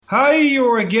Hi,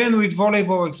 you're again with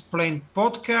Volleyball Explained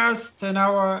podcast, and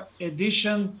our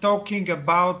edition talking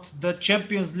about the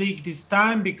Champions League this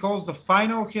time because the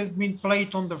final has been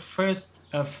played on the 1st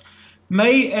of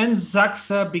May and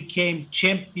Zaxa became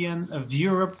champion of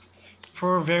Europe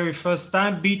for the very first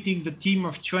time, beating the team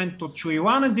of Trento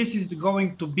 3-1. And this is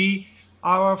going to be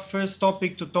our first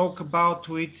topic to talk about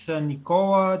with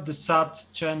Nicola, the Sad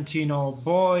Trentino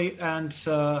boy, and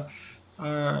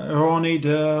Ronnie,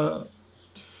 the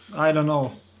I don't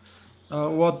know.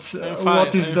 I'm fine.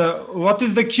 What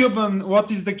is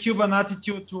the Cuban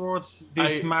attitude towards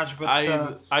this I match? But I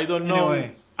don't know.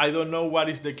 anyway, I don't know what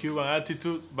is the Cuban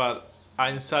attitude, but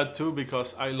I'm sad too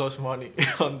because I lost money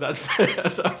on that.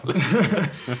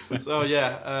 So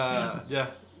yeah.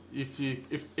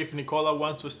 If Nicola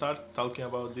wants to start talking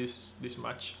about this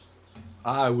match,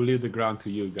 I will leave the ground to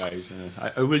you guys.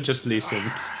 I will just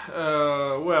listen.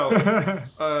 well,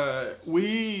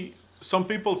 we some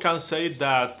people can say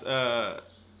that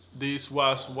this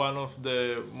was one of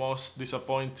the most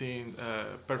disappointing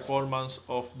performance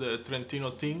of the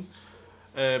Trentino team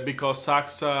because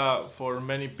Saxa, for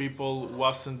many people,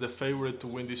 wasn't the favorite to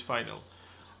win this final.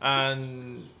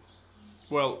 And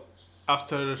well,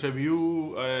 after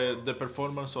review the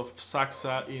performance of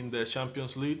Saxa in the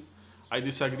Champions League, I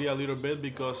disagree a little bit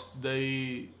because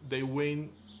they win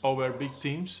over big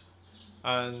teams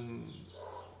and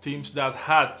teams that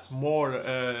had more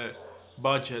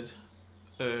budget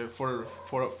for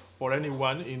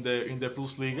anyone in the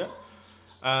Plus Liga,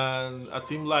 and a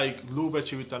team like Lube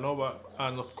Civitanova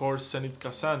and of course Zenit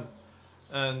Kazan,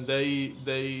 and they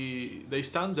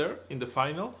stand there in the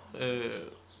final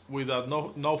without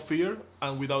no fear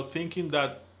and without thinking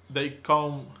that they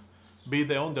can be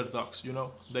the underdogs.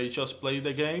 They just play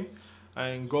the game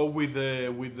and go with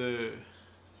the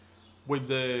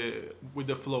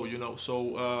flow.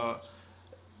 So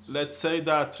let's say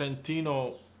that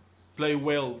Trentino play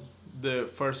well the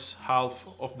first half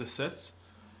of the sets,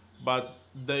 but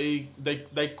they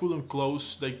couldn't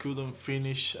close, they couldn't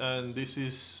finish, and this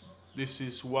is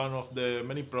one of the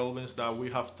many problems that we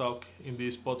have talked in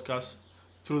this podcast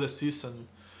through the season.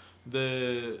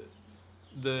 The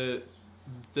the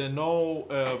the no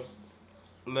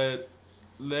let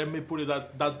me put it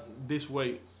that this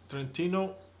way.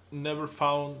 Trentino never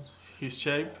found his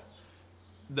shape.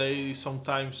 They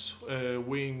sometimes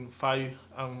win 5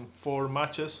 and 4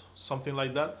 matches, something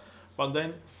like that, but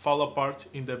then fall apart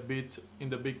in the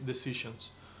big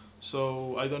decisions.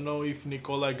 So I don't know if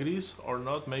Nicola agrees or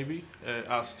not. Maybe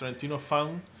as Trentino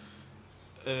fan,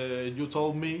 you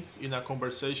told me in a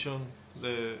conversation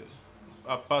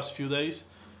past few days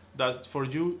that for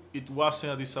you it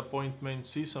wasn't a disappointment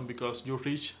season because you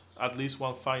reached at least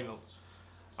one final.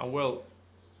 And well,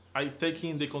 I take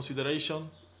in the consideration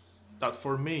that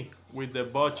for me, with the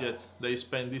budget they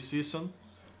spent this season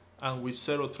and with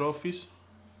 0 trophies,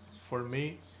 for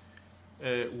me,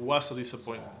 was a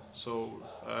disappointment. So,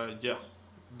 yeah,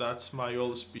 that's my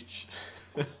old speech.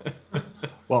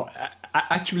 Well,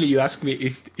 actually, you asked me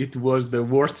if it was the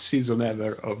worst season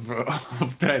ever of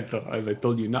Trento. I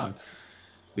told you not.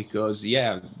 Because,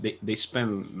 yeah, they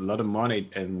spent a lot of money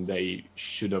and they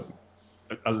should have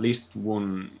at least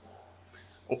won,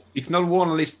 if not won,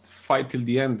 at least fight till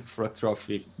the end for a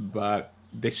trophy. But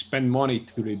they spend money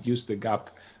to reduce the gap.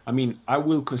 I mean, I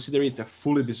will consider it a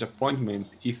fully disappointment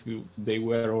if they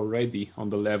were already on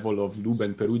the level of Lube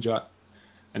and Perugia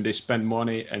and they spent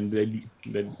money and they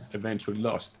eventually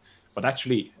lost. But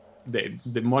actually,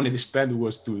 the money they spent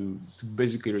was to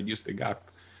basically reduce the gap.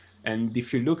 And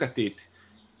if you look at it,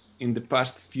 in the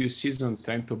past few seasons,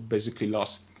 Trento basically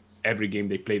lost every game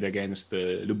they played against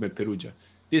Lube and Perugia.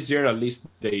 This year, at least,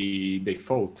 they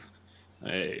fought.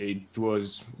 It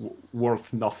was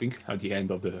worth nothing at the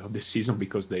end of the season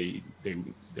because they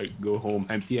go home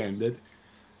empty-handed.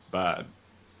 But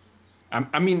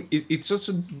I mean, it's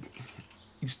also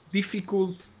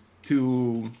difficult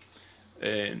to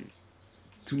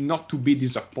not to be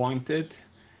disappointed,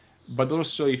 but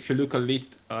also if you look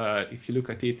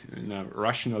at it in a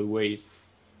rational way,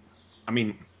 I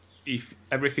mean, if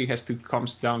everything has to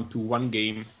comes down to one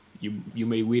game, you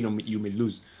may win or you may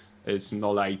lose. It's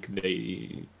not like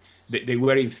they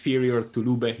were inferior to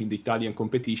Lube in the Italian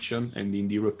competition, and in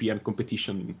the European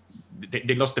competition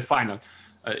they lost the final.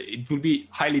 It would be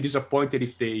highly disappointed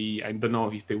if I don't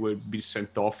know, if they would be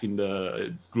sent off in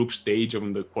the group stage or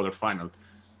in the quarterfinal.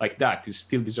 Like that is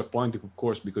still disappointing, of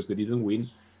course, because they didn't win,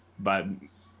 but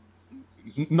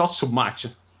not so much.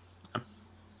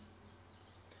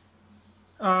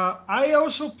 I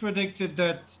also predicted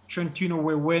that Trentino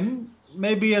will win,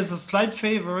 maybe as a slight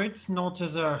favorite, not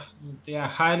as a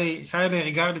highly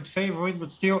regarded favorite,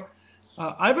 but still,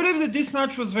 I believe that this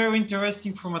match was very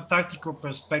interesting from a tactical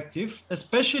perspective,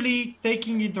 especially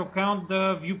taking into account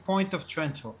the viewpoint of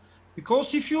Trento.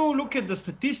 Because if you look at the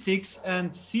statistics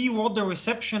and see what the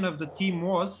reception of the team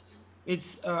was,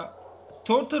 it's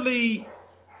totally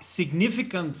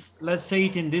significant. Let's say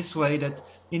it in this way: that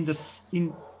in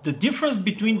the difference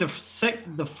between the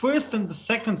first and the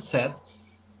second set,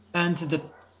 and the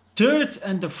third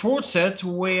and the fourth set,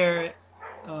 where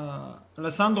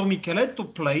Alessandro Micheletto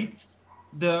played,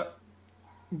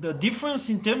 the difference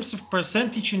in terms of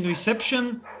percentage in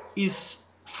reception is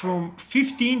from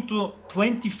 15 to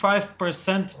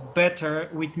 25% better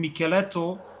with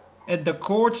Micheletto at the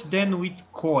court than with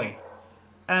Coy.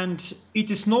 And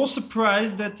it is no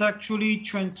surprise that actually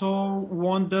Trento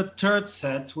won the third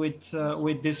set with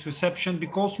this reception,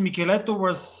 because Micheletto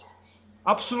was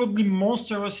absolutely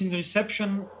monstrous in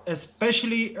reception,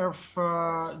 especially of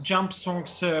jump strong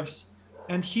serves.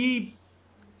 And he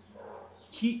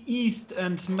eased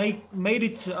and made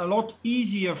it a lot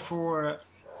easier for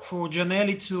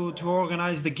Giannelli to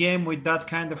organize the game with that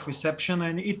kind of reception,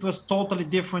 and it was totally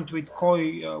different with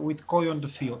Coy on the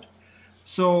field.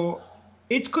 So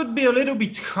it could be a little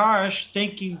bit harsh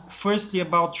thinking firstly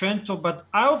about Trento, but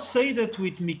I would say that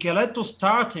with Micheletto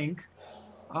starting,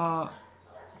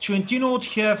 Trentino would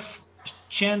have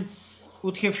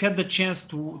had the chance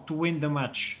to win the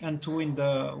match and to win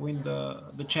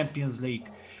the Champions League.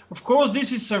 Of course,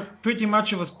 this is pretty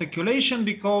much of a speculation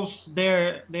because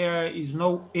there is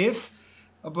no if,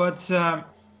 but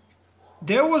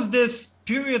there was this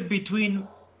period between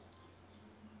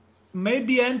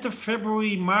maybe end of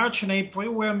February, March, and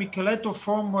April where Micheletto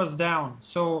form was down.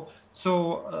 So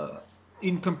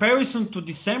in comparison to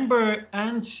December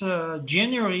and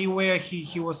January, where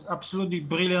he was absolutely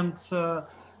brilliant,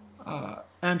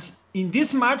 and in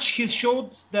this match he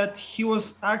showed that he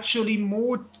was actually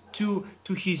more to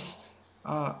his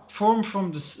form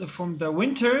from the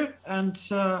winter and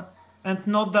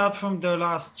not that from the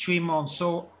last 3 months.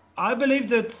 So I believe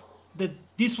that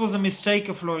this was a mistake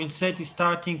of Lorenzetti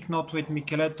starting not with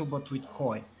Micheletto but with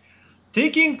Coy.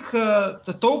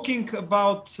 Talking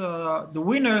about the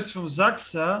winners from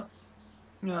Zaksa,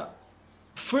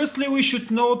 firstly we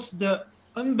should note the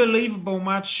unbelievable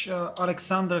match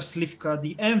Alexander Slivka,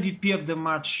 the MVP of the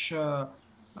match,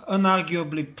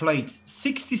 unarguably played.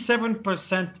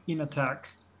 67% in attack,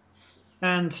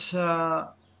 and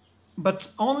but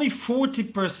only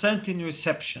 40% in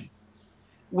reception.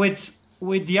 With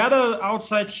the other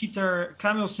outside hitter,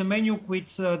 Kamil Semenyuk,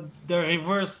 with the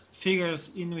reverse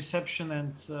figures in reception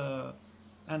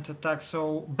and attack.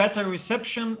 So better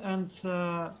reception and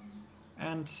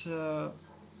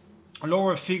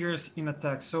lower figures in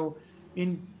attack. So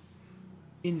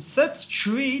in set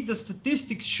 3, the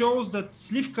statistics shows that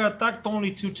Slivka attacked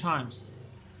only 2 times.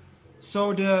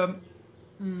 So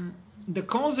the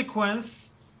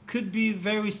consequence could be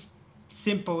very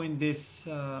simple in this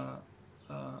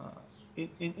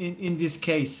in this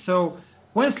case. So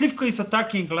when Slivka is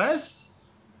attacking less,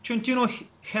 Trentino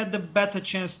had the better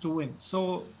chance to win.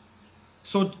 So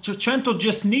Trento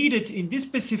just needed in this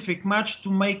specific match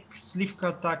to make Slivka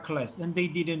attack less, and they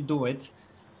didn't do it.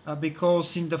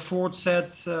 Because in the fourth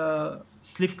set,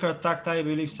 Slivka attacked, I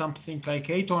believe, something like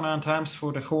 8 or 9 times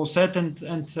for the whole set, and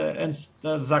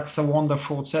Zaksa won the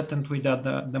fourth set, and we got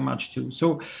the match too.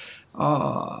 So,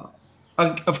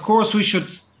 of course, we should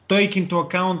take into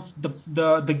account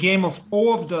the game of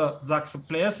all of the Zaksa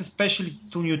players, especially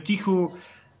Tuniuti,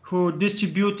 who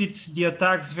distributed the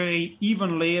attacks very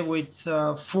evenly with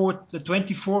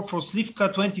 24 for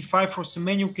Slivka, 25 for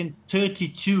Semenyuk, and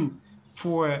 32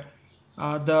 for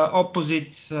the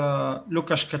opposite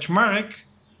Lukasz Kaczmarek,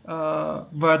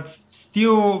 but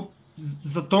still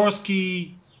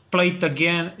Zatorski played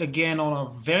again on a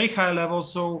very high level.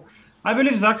 So I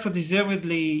believe Zaksa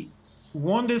deservedly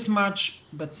won this match,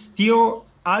 but still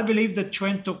I believe that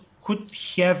Trento could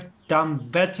have done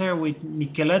better with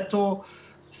Micheletto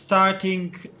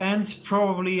starting and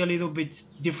probably a little bit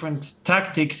different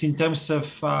tactics in terms of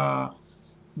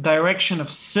direction of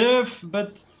serve,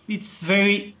 but it's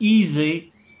very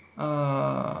easy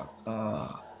to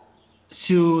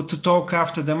talk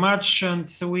after the match, and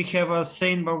so we have a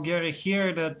Saint Bulgaria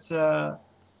here that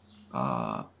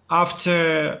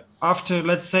after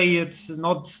let's say it's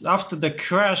not after the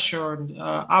crash or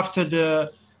after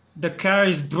the car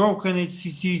is broken, it's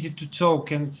easy to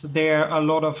talk, and there are a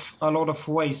lot of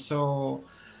ways. So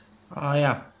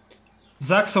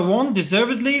Zaksa won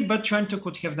deservedly, but Trento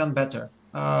could have done better.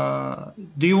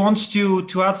 Do you want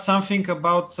to add something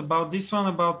about this one,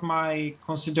 about my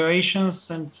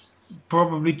considerations, and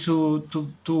probably to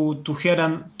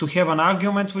have an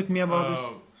argument with me about this?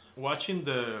 watching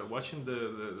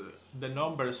the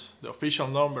numbers, the official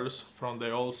numbers from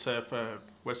the old CEF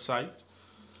website,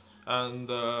 and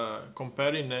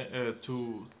comparing it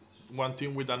to one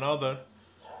team with another,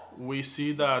 we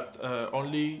see that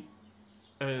only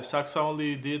Saxa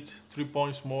only did 3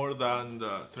 points more than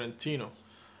Trentino.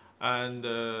 And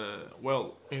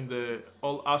well, in the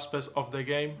all aspects of the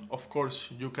game, of course,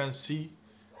 you can see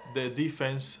the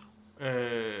defense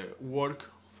work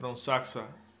from Saxa,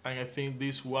 and I think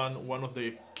this one of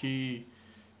the key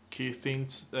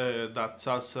things that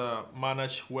Saxa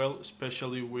managed well,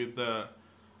 especially with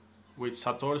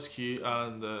Satorsky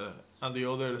and the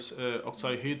others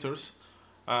outside hitters.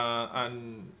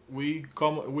 And we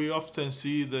often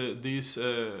see this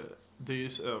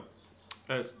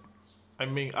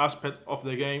aspect of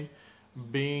the game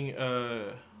being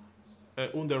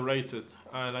underrated,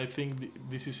 and I think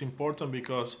this is important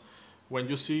because when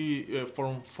you see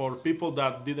for people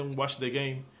that didn't watch the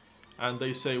game and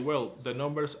they say, well, the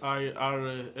numbers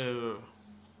are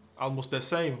almost the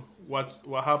same. What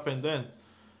happened then?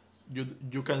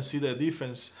 You can see the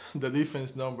defense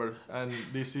number, and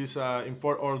this is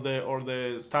important, or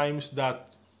the times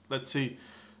that, let's see,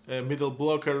 middle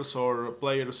blockers or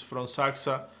players from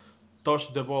Saxa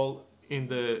touch the ball in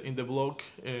the block.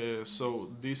 So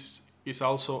this is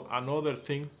also another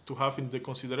thing to have in the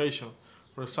consideration.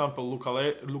 For example,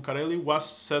 Lucarelli was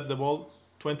set the ball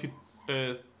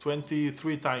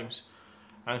 23 times,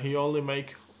 and he only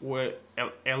make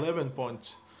 11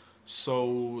 points.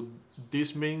 So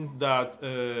this means that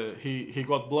he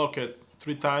got blocked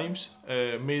 3 times,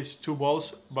 missed 2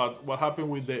 balls. But what happened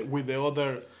with the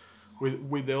other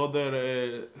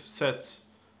sets?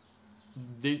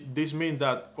 This means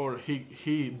that or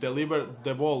he delivered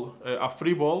the ball, a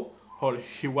free ball, or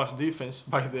he was defense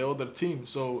by the other team.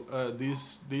 So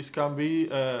this can be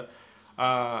an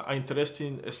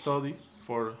interesting study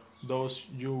for those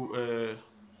you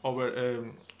over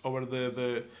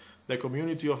the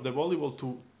community of the volleyball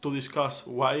to discuss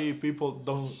why people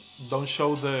don't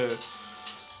show the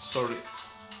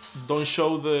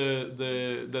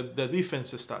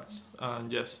defense stats.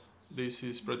 And yes, this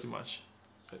is pretty much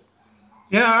it.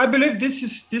 Yeah, I believe this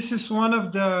is one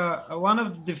of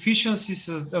the deficiencies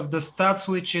of the stats,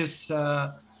 which is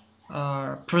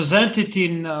presented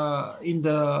in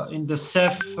the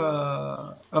CEF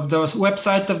of the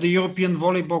website of the European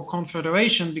Volleyball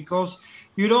Confederation, because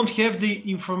you don't have the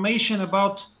information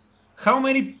about how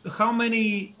many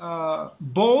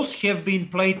balls have been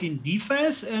played in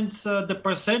defense and the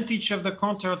percentage of the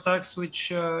counterattacks which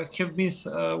have been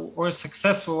were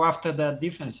successful after that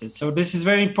defenses. So this is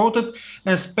very important,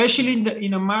 especially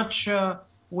in a match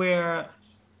where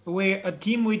a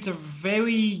team with a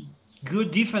very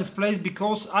good defense plays,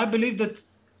 because I believe that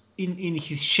in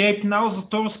his shape now,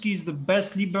 Zatorsky is the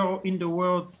best libero in the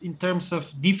world in terms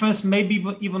of defense, maybe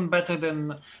even better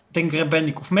than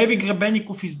Grebennikov. Maybe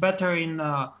Grebennikov is better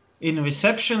in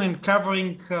reception and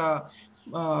covering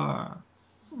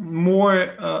more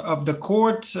of the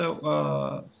court,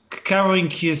 covering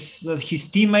his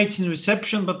teammates in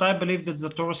reception. But I believe that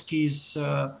Zatorsky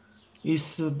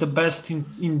is the best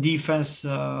in defense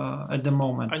at the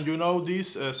moment. And you know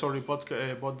this,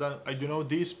 Bogdan, you know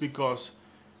this because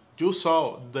you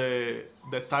saw the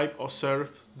type of serve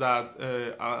that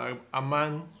a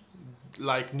man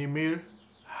like Nimir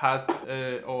had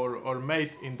or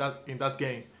made in that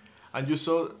game, and you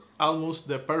saw almost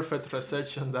the perfect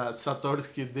reception that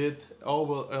Satorsky did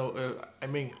over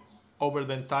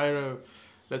the entire,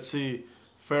 let's see,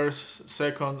 first,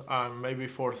 second, and maybe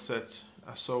fourth sets.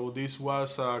 So this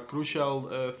was a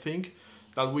crucial thing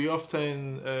that we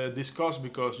often discuss,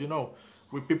 because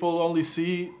people only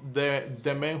see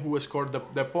the men who scored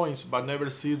the points, but never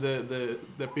see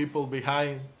the people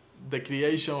behind the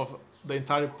creation of the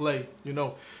entire play.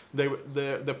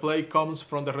 The play comes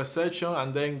from the reception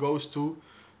and then goes to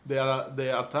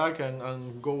the attack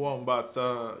and go on. But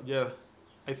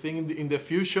I think in the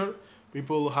future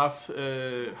people have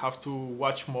to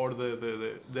watch more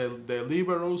the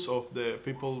liberals of the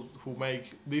people who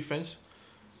make defense,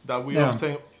 that we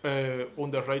often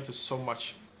underrated so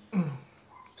much.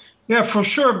 Yeah, for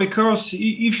sure, because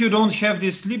if you don't have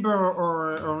this libero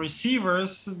or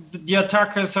receivers, the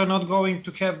attackers are not going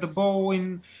to have the ball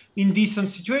in decent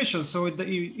situations, so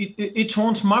it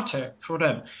won't matter for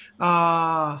them.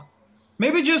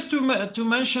 Maybe just to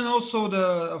mention also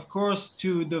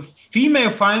the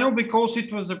female final, because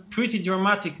it was a pretty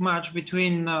dramatic match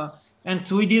between and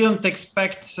we didn't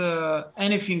expect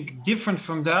anything different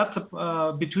from that,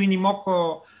 between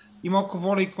Imoco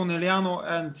Volley Conegliano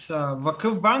and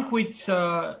Vakuf Bank, with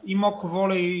Imoco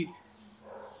Volley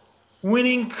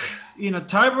winning in a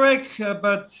tiebreak,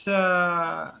 but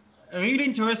a really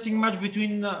interesting match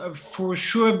between, for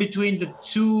sure, between the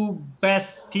two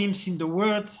best teams in the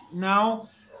world now,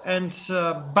 and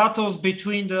battles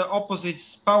between the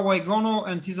opposites Paula Egono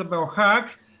and Isabel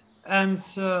Haag. And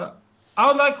I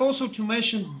would like also to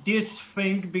mention this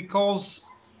thing because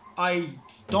I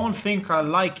don't think I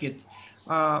like it.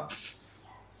 Out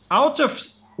of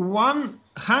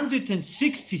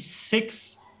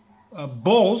 166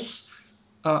 balls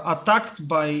attacked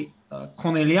by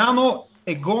Conegliano,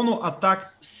 Egono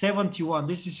attacked 71.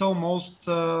 This is almost,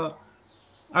 I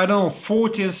don't know,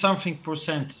 40 or something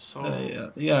percent. So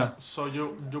Yeah. so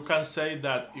you can say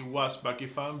that it was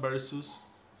Bakifan versus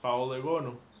Paolo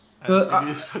Egono, and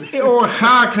it is what it Or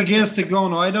Haag against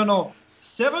Egono. I don't know.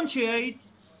 78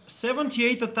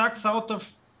 attacks out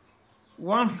of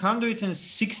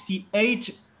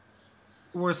 168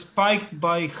 were spiked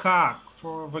by Haag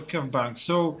for the Bank.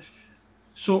 So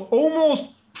almost,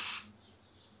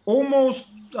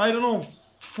 I don't know,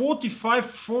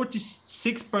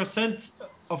 46%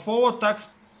 of all attacks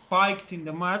spiked in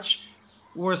the match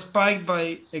were spiked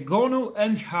by Egono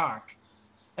and Haag.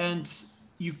 And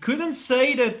you couldn't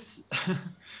say that,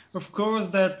 of course,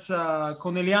 that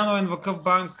Conegliano and Vakuf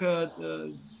Bank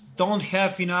don't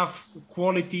have enough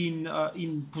quality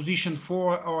in position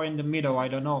 4 or in the middle. I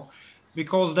don't know,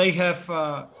 because they have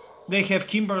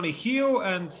Kimberly Hill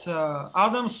and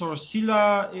Adams or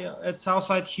Silla at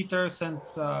outside hitters, and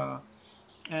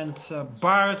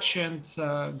Barch and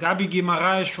Gabi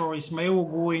Guimaraes or Ismail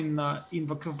Ugu in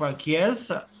Vakuf Bank.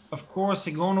 Yes, of course,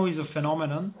 Egono is a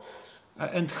phenomenon,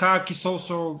 and Haag is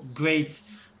also great,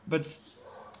 but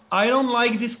I don't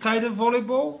like this kind of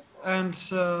volleyball, and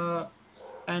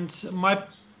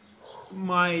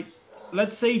my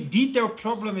let's say detailed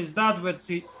problem is that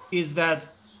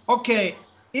okay,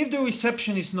 if the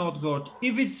reception is not good,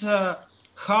 if it's a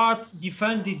hard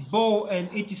defended ball and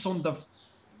it is on the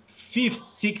 5th,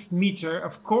 6th meter,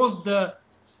 of course the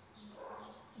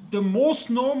most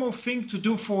normal thing to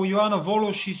do for Joanna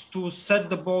Volosh is to set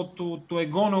the ball to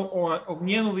Egono or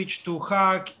Ognjenovic to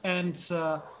Haag and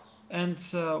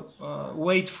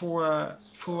wait for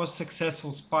a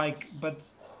successful spike. But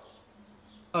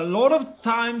a lot of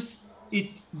times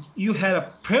you had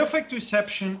a perfect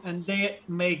reception and they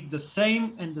make the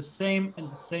same and the same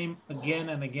and the same again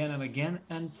and again and again.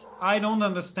 And I don't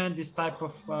understand this type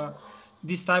of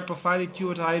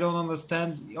attitude. I don't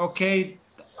understand. Okay,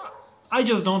 I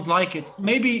just don't like it.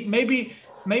 Maybe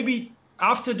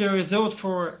after the result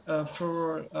for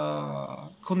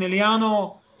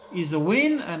Conegliano is a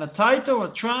win and a title, a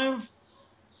triumph.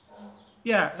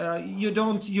 Yeah, you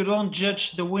don't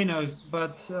judge the winners,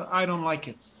 but I don't like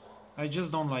it. I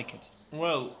just don't like it.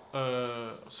 Well,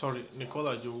 sorry,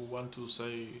 Nicola, you want to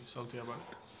say something about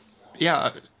it?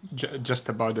 Yeah, just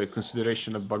about the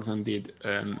consideration that Bogdan did.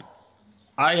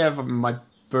 I have my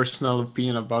personal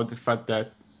opinion about the fact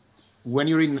that when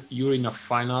you're in a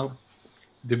final,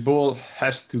 the ball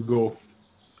has to go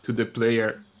to the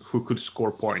player who could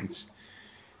score points,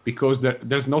 because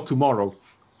there's no tomorrow.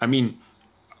 I mean,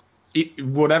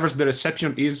 whatever's the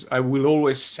reception is, I will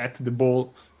always set the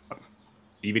ball,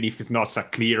 even if it's not a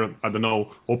clear, I don't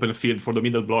know, open field for the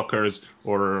middle blockers,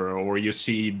 or you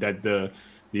see that the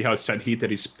outside hitter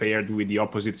is paired with the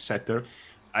opposite setter.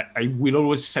 I will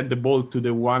always set the ball to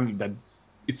the one that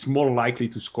it's more likely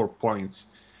to score points.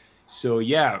 So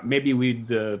yeah, maybe with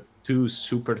the two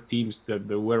super teams that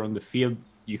were on the field,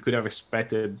 you could have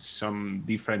expected some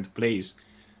different plays.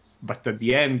 But at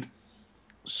the end,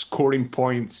 scoring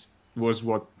points was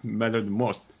what mattered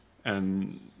most.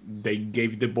 And they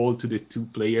gave the ball to the two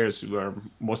players who are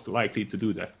most likely to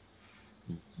do that.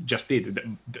 Just it.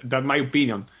 That's my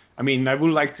opinion. I mean, I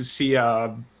would like to see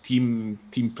a team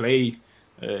play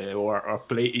or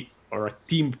a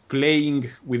team playing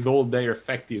with all their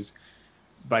effectives.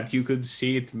 But you could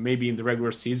see it maybe in the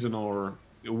regular season, or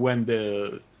when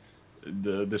the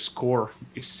score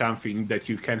is something that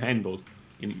you can handle.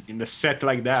 In a set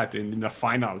like that, and in a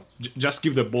final, just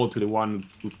give the ball to the one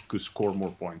who could score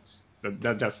more points.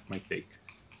 That's just my take.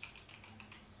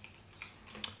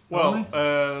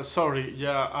 Well, sorry,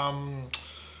 yeah.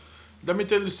 Let me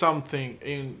tell you something.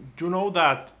 You know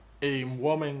that in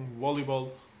women volleyball,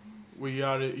 we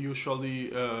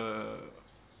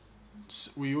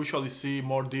usually see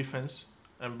more defense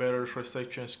and better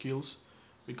reception skills,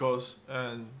 because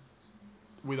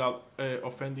without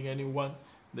offending anyone,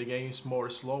 the game is more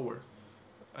slower,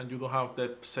 and you don't have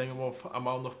the same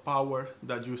amount of power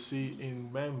that you see in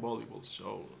men volleyball.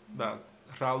 So that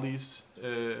rallies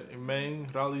in men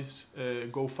rallies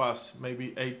go fast,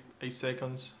 maybe 8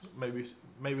 seconds,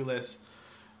 maybe less,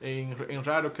 In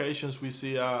rare occasions, we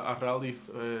see a rally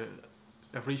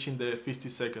reaching the 50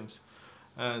 seconds.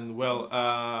 And well,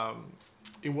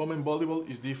 in women volleyball,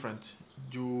 it's different.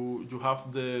 You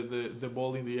have the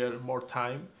ball in the air more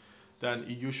time than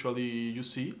usually you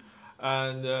see.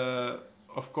 And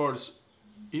of course,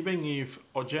 even if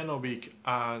Ojenovic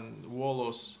and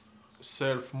Wolos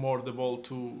serve more the ball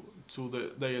to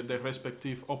the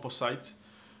respective opposites,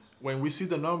 when we see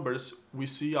the numbers, we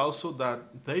see also that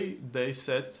they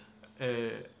set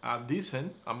a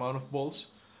decent amount of balls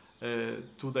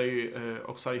to the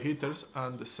outside hitters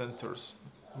and the centers,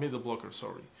 middle blockers,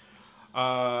 sorry.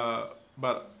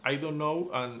 But I don't know,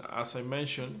 and as I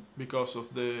mentioned, because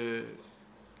of the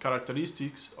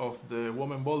characteristics of the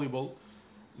women volleyball,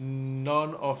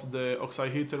 none of the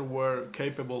outside hitters were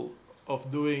capable of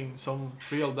doing some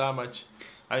real damage.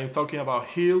 I'm talking about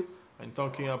Hill, I'm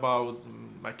talking about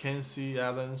Mackenzie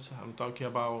Adams, I'm talking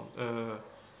about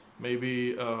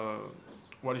maybe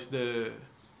what is the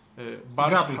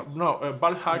Bart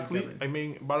Hackley. Gabi. I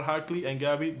mean, Bart Hackley and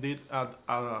Gabi did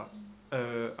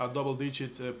a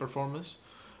double-digit performance.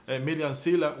 Milian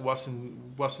Silla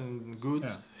wasn't good.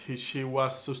 Yeah. She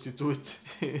was substituted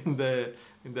in the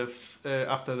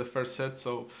after the first set.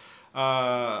 So,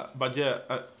 but yeah,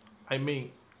 I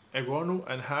mean, Egonu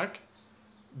and Hack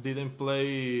didn't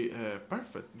play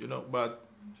perfect, But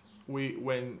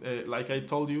when like I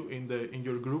told you in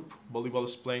your group, Volleyball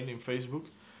Explained in Facebook,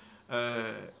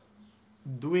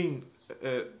 doing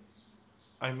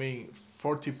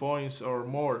 40 points or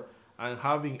more and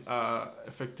having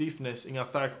effectiveness in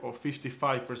attack of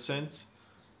 55%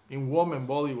 in women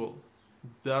volleyball,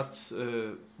 that's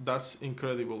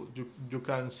incredible. You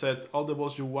can set all the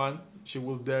balls you want, she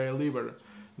will deliver.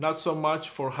 Not so much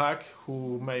for Hack,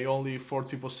 who made only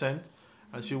 40%,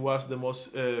 and she was the most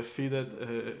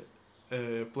fitted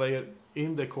player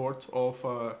in the court of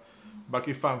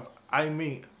Bucky Fan.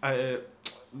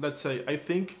 Let's say, I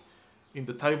think in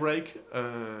the tiebreak,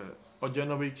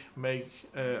 Ojenovic made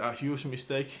a huge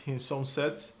mistake in some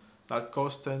sets that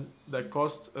cost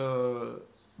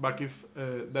Bakif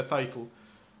the title,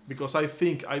 because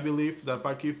I believe that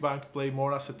Bakif Bank play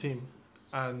more as a team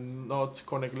and not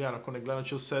Conegliano. Conegliano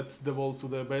should set the ball to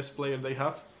the best player they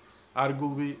have,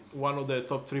 arguably one of the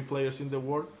top 3 players in the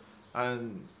world,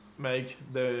 and make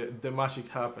the magic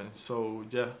happen. So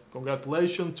yeah,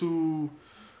 congratulations to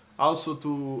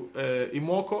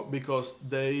Imoko, because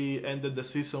they ended the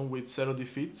season with 0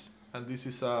 defeats, and this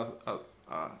is a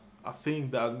thing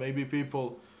that maybe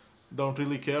people don't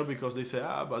really care, because they say,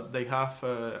 but they have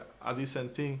a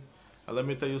decent team. And let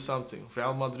me tell you something: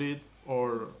 Real Madrid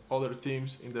or other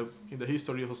teams in the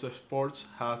history of the sports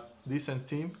have decent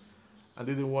team and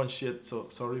didn't win shit. So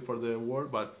sorry for the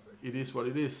word, but it is what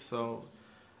it is. So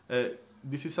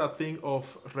this is a thing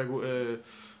of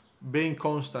being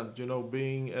constant,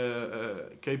 being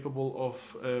capable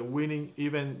of winning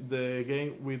even the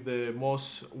game with the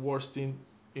most worst team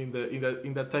in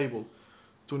the table,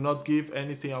 to not give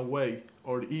anything away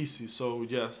or easy. So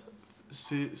yes,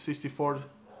 64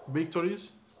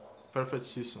 victories, perfect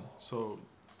season. So,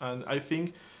 and I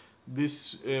think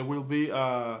this will be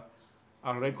a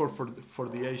record for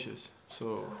the ages.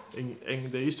 So in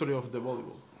the history of the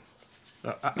volleyball.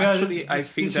 Actually, I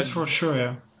think this that is for sure.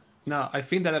 Yeah. No, I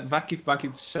think that Vakif Bank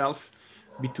itself,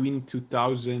 between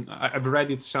 2000, I've read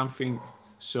it something,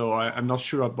 so I'm not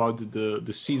sure about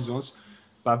the seasons,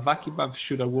 but Vakif Bank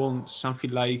should have won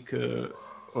something like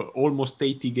almost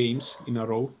 80 games in a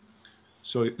row.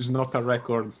 So it's not a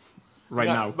record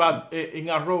now. But in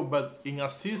a row, but in a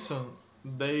season,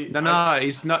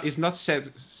 it's not. It's not set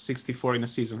 64 in a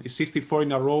season. It's 64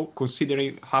 in a row,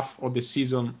 considering half of the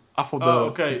season, half of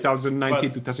the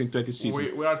 2019-2020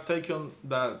 season. We are taking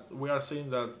that. We are saying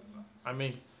that. I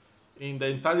mean, in the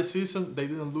entire season, they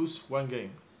didn't lose one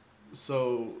game.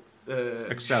 So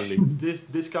exactly.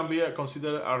 This can be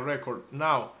considered a record.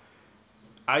 Now,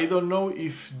 I don't know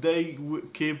if they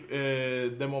keep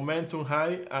the momentum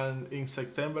high, and in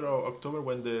September or October,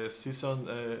 when the season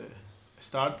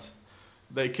starts,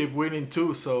 they keep winning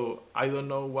too. So I don't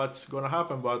know what's gonna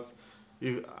happen, but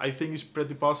I think it's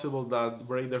pretty possible that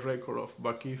break the record of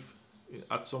Bakif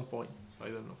at some point. I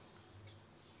don't know.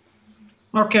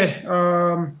 Okay,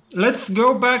 let's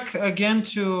go back again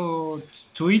to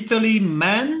Italy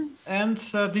men, and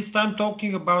this time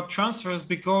talking about transfers,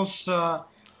 because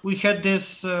we had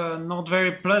this not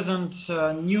very pleasant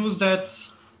news that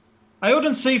I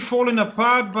wouldn't say falling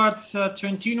apart, but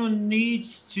Trentino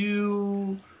needs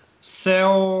to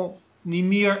sell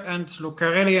Nimir and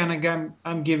Lucarelli, and again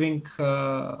I'm giving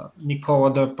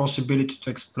Nicola the possibility to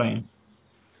explain.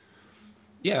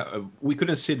 we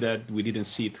couldn't say that we didn't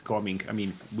see it coming. I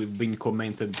mean, we've been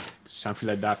commented something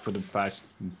like that for the past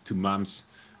 2 months.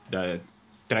 That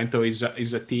Trento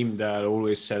is a team that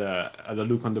always had a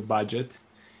look on the budget,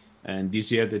 and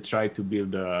this year they tried to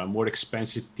build a more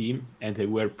expensive team, and they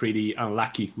were pretty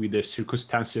unlucky with the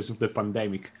circumstances of the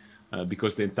pandemic,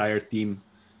 because the entire team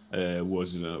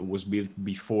was built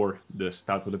before the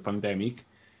start of the pandemic.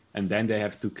 And then they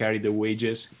have to carry the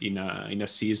wages in a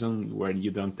season where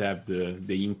you don't have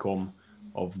the income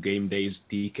of game days,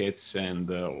 tickets,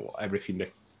 and everything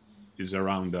that is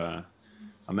around a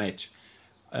match.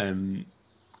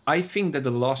 I think that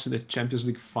the loss in the Champions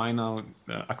League final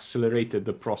accelerated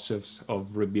the process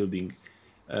of rebuilding.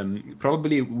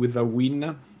 Probably with a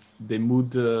win, the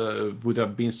mood would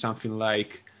have been something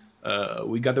like,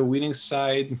 we got a winning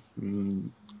side,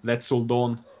 let's hold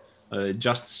on,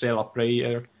 just sell a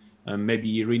player,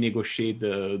 maybe renegotiate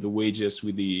the wages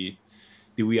with the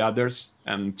others,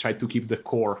 and try to keep the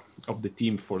core of the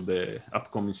team for the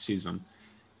upcoming season.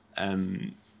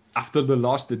 After the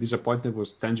loss, the disappointment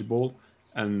was tangible,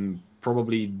 and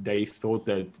probably they thought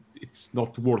that it's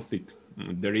not worth it.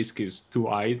 The risk is too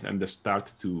high, and they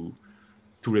start to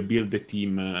rebuild the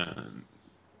team.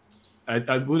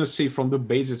 I wouldn't say from the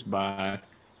basis, but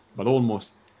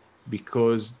almost,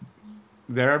 because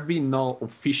there have been no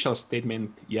official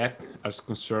statement yet as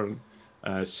concerned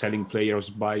selling players,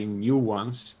 buying new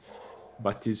ones,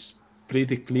 but it's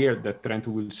pretty clear that Trento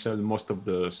will sell most of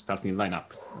the starting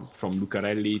lineup, from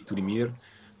Lucarelli to Rimir,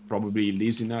 probably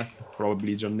Lisinat,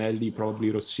 probably Giannelli,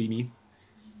 probably Rossini.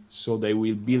 So they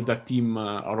will build a team,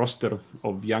 a roster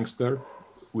of youngsters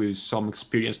with some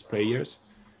experienced players,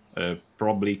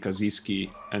 probably Kaziski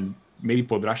and maybe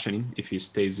Podrashanin if he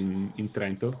stays in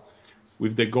Trento,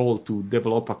 with the goal to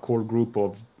develop a core group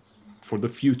for the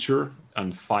future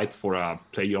and fight for a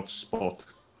playoff spot.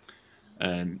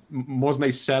 Mosna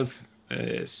himself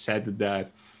said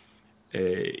that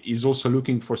he's also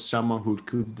looking for someone who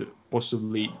could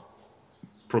possibly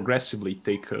progressively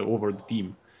take over the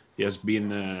team. He has been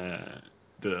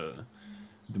the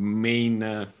main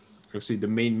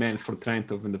man for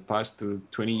Trento in the past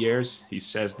 20 years. He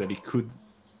says that he could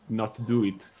not do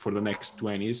it for the next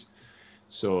 20s,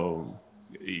 so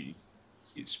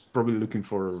he's probably looking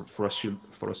for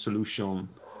a solution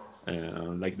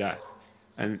like that.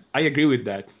 And I agree with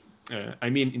that. I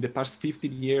mean, in the past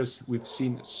 15 years, we've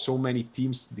seen so many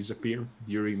teams disappear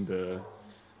during the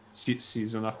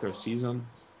season after season.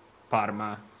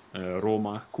 Parma,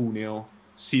 Roma, Cuneo,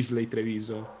 Sisley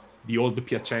Treviso, the old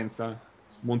Piacenza,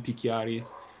 Montichiari,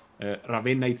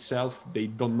 Ravenna itself. They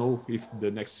don't know if the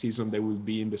next season they will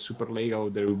be in the Superlega or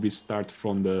they will be start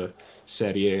from the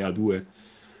Serie A2.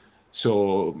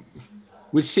 So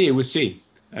we'll see.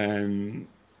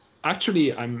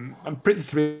 Actually, I'm pretty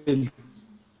thrilled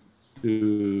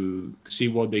to see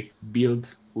what they build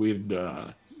with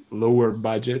the lower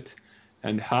budget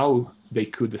and how they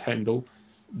could handle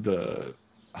the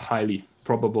highly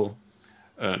probable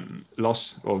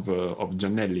loss of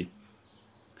Giannelli.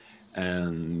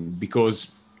 And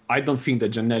because I don't think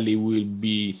that Giannelli will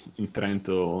be in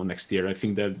Trento next year. I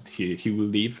think that he will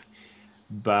leave.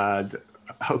 But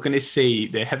how can I say,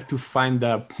 they have to find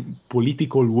a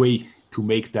political way to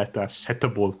make that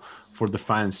acceptable for the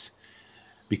fans,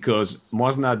 because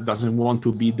Mosna doesn't want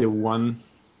to be the one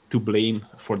to blame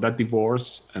for that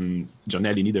divorce, and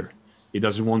Giannelli neither. He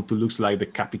doesn't want to look like the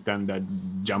captain that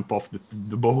jump off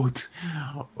the boat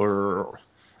or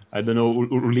I don't know,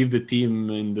 or leave the team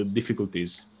in the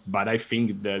difficulties. But I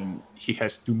think that he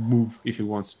has to move if he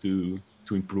wants to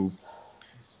improve,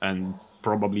 and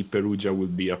probably Perugia will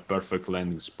be a perfect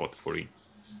landing spot for him.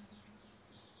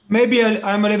 Maybe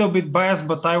I'm a little bit biased,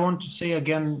 but I want to say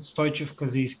again Stoichev,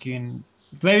 Kaziski, and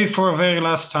maybe for a very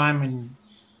last time,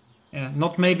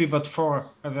 not maybe, but for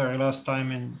a very last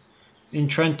time in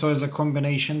Trento as a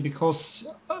combination, because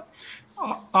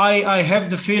I have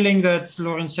the feeling that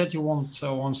Lorenzetti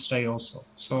won't stay also.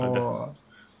 So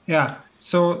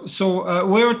So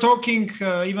we were talking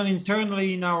even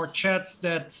internally in our chat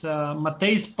that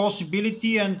Matei's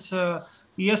possibility, and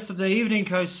yesterday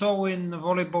evening I saw in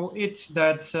Volleyball It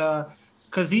that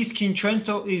Kaziski in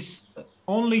Trento is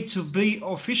only to be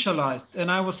officialized,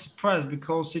 and I was surprised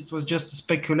because it was just a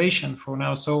speculation for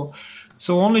now. So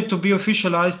only to be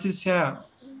officialized is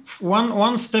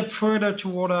one step further to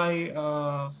what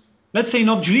I let's say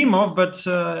not dream of, but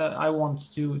I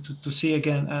want to see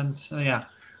again. And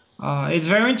it's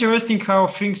very interesting how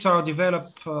things are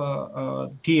developed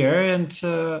here, and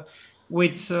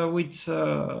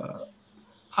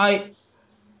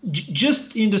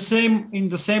just in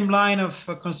the same line of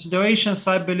considerations,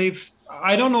 I believe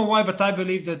I don't know why, but I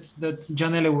believe that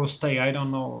Giannelli will stay. I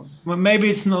don't know. Well, maybe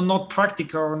it's not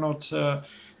practical or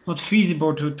not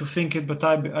feasible to think it, but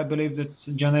I believe that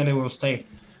Giannelli will stay.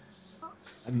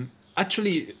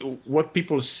 Actually, what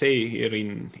people say here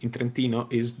in Trentino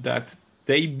is that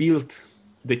they built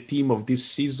the team of this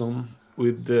season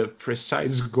with the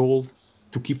precise goal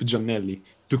to keep Giannelli,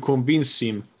 to convince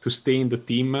him to stay in the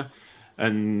team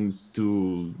and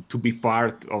to be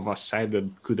part of a side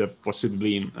that could have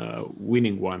possibly been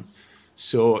winning one.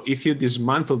 So if you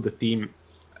dismantle the team,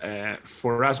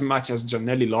 for as much as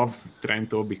Giannelli loved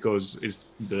Trento because it's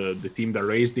the team that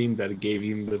raised him, that gave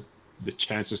him the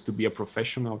chances to be a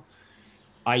professional,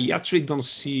 I actually don't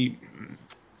see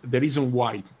the reason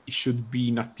why it should be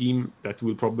in a team that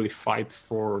will probably fight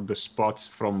for the spots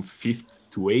from 5th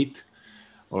to 8th,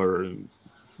 or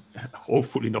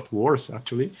hopefully not worse,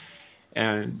 actually.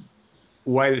 And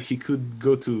while he could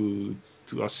go to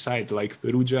a side like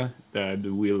Perugia that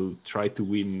will try to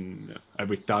win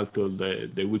every title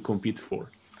that they will compete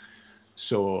for.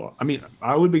 So, I mean,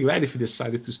 I would be glad if he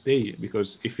decided to stay,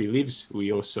 because if he leaves,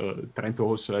 Trento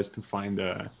also has to find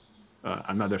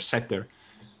another setter,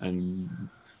 and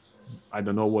I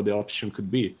don't know what the option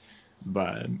could be,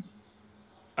 but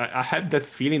I have that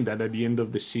feeling that at the end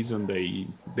of the season they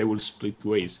will split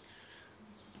ways.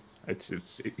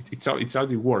 It's how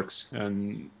it works,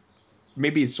 and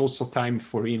maybe it's also time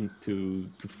for him to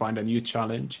find a new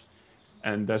challenge.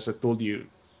 And as I told you,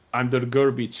 under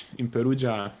Grbić in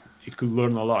Perugia, he could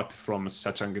learn a lot from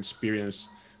such an experienced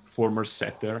former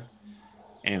setter,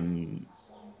 and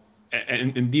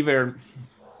Diver,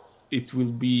 it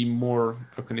will be more,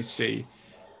 how can I say,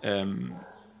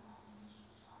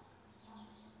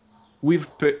 with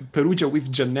Perugia, with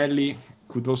Giannelli,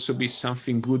 could also be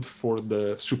something good for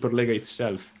the Superlega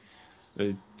itself.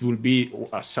 It will be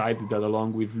a side that,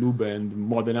 along with Lube and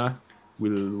Modena,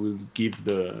 will give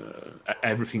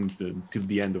everything till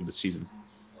the end of the season.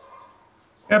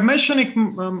 Mentioning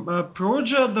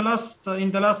Perugia,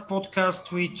 in the last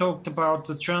podcast we talked about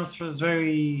the transfers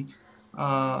very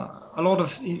a lot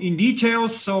of in detail.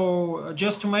 So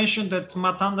just to mention that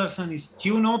Matt Anderson is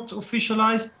still not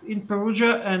officialized in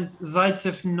Perugia and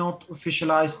Zaitsev not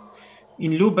officialized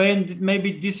in Lube, and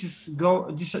maybe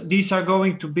these are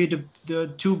going to be the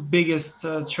two biggest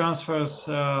transfers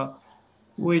about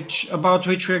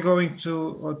which we're going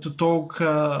to talk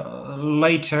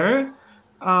later.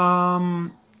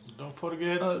 Don't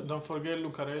forget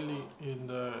Lucarelli in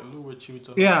the Lube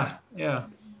Civitanova. Yeah.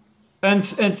 And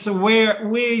so where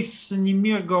is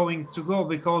Nimir going to go?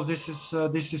 Because this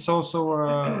is also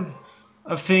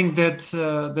a thing that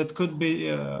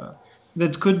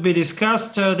could be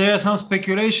discussed. There are some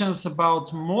speculations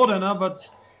about Modena, but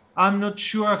I'm not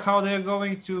sure how they're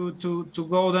going to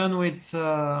go then with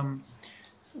the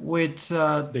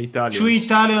Italians. Two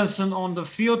Italians on the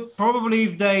field. Probably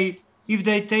if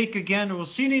they take again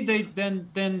Rossini,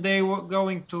 then they were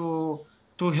going to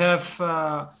have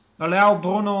Leao,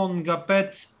 Bruno,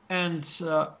 Ngapet, and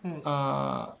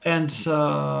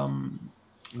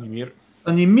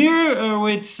Nimir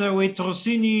with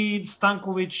Rossini,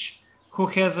 Stankovic, who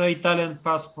has an Italian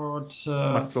passport,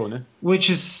 Mazzone, which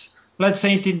is, let's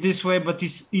say it in this way, but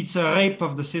it's a rape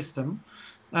of the system,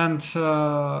 and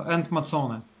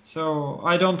Mazzone. So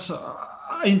I don't,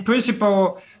 in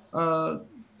principle,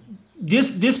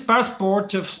 this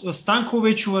passport of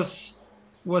Stankovic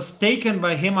was taken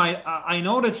by him. I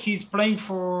know that he's playing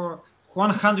for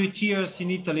 100 years in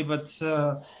Italy, but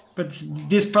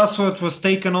this passport was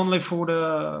taken only for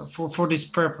this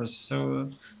purpose. So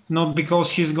not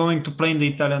because he's going to play in the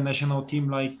Italian national team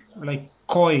like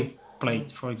Coy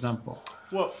played, for example.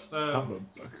 Well,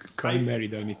 Coy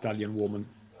married an Italian woman.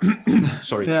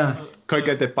 Sorry. Yeah. Coy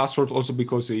got the passport also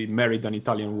because he married an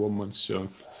Italian woman. So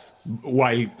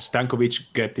while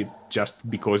Stankovic get it just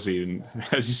because he,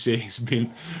 as you say, he's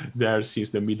been there since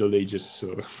the Middle Ages.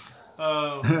 So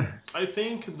I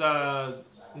think that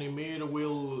Nimir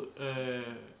will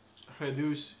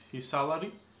reduce his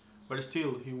salary, but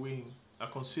still he win a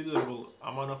considerable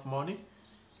amount of money.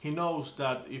 He knows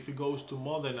that if he goes to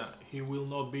Modena, he will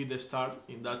not be the star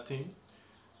in that team.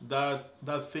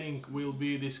 That thing will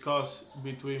be discussed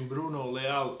between Bruno,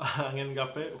 Leal, and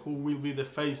Ngapet, who will be the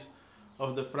face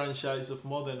of the franchise of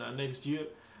Modena next year.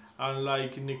 And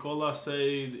like Nicola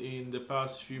said in the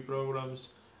past few programs,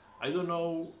 I don't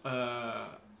know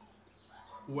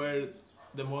where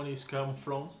the monies come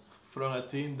from a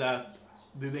team that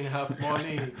didn't have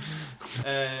money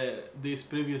this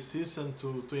previous season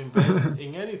to invest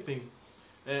in anything.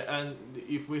 And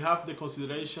if we have the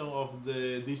consideration of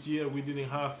this year we didn't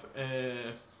have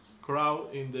a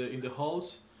crowd in the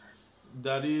halls,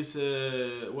 that is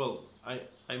well.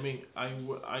 I mean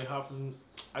I have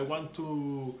I want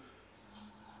to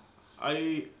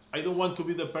I don't want to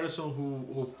be the person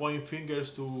who point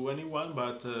fingers to anyone,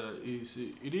 but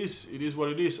it is what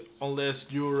it is.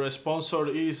 Unless your sponsor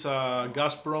is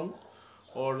Gazprom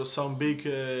or some big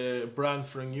brand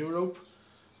from Europe,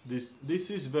 this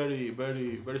is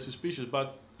very suspicious.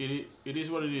 But it is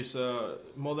what it is.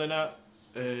 Modena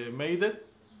made it.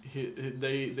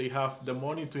 They have the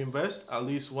money to invest at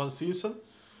least one season,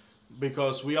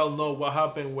 because we all know what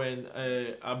happened when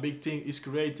a big team is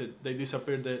created. They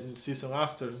disappear the season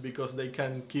after because they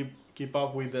can keep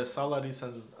up with the salaries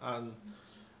and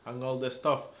all the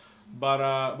stuff.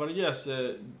 But yes,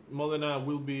 Modena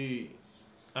will be.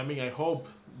 I mean, I hope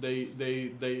they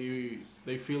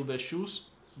feel the shoes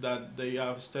that they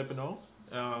are stepping on,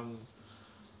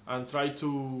 and try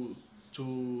to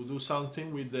do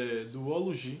something with the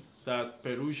duology that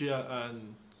Perugia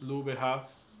and Lube have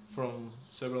from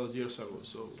several years ago.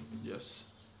 So yes,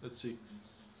 let's see.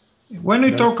 When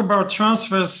we talk about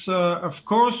transfers, of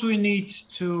course, we need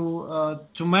to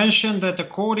mention that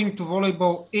according to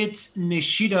Volleyball, it's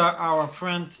Nishida, our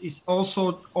friend, is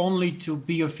also only to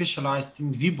be officialized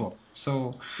in Viborg.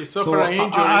 So he suffered an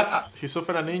injury. He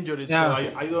suffered an injury, yeah.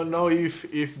 So I don't know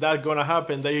if that's gonna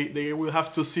happen. They will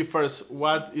have to see first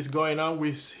what is going on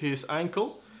with his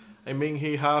ankle. I mean,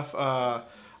 he have.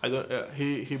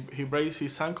 He braced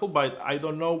his ankle, but I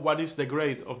don't know what is the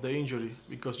grade of the injury,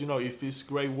 because if it's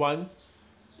grade 1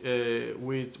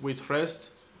 with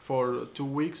rest for 2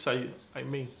 weeks, I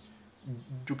mean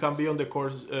you can be on the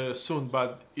court soon.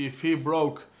 But if he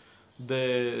broke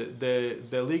the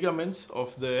ligaments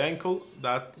of the ankle,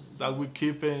 that will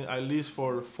keep him at least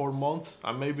for 4 months,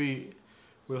 and maybe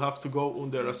we'll have to go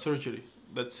under a surgery.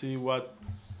 Let's see what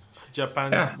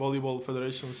Japan Volleyball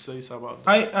Federation says about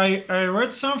that. I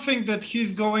read something that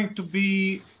he's going to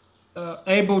be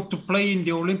able to play in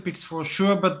the Olympics for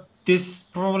sure, but this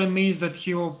probably means that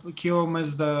he will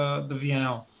miss the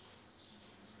VNL,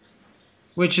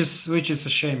 which is a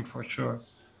shame for sure.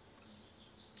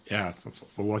 Yeah,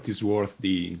 for what is worth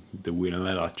the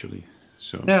VNL actually.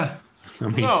 So yeah. I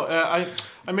mean, no,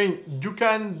 I mean you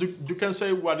can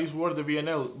say what is worth the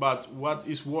VNL, but what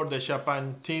is worth the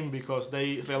Japan team, because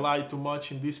they rely too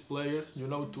much in this player,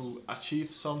 to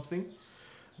achieve something.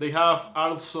 They have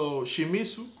also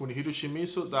Kunihiro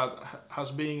Shimizu, that has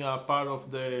been a part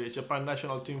of the Japan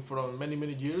national team for many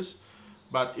years,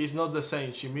 but it's not the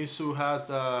same. Shimizu had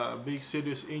a big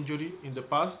serious injury in the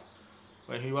past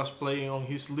when he was playing on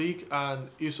his league, and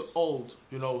is old,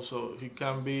 so he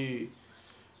can be.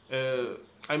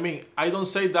 I mean, I don't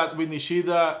say that with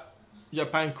Nishida,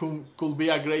 Japan could be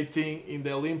a great team in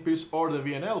the Olympics or the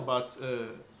VNL, but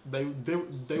they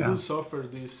will suffer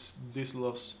this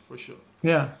loss for sure.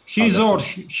 Yeah, he's old.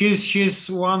 He's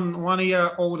one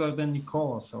year older than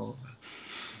Nicola, so.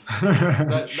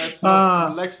 Let's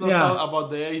not talk about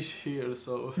the age here.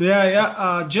 So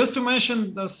just to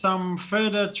mention some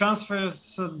further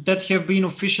transfers that have been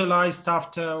officialized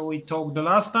after we talked the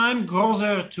last time.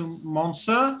 Grosser to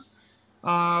Monza,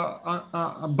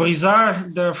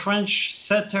 Brizard, the French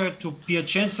setter, to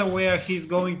Piacenza, where he's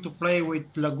going to play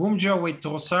with Lagumgia, with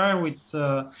Rossard,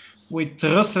 with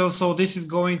Russell. So this is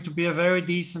going to be a very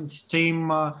decent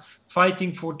team,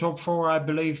 fighting for top 4, I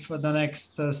believe, for the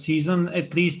next season,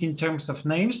 at least in terms of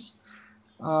names.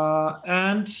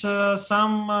 And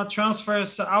some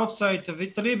transfers outside of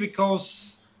Italy,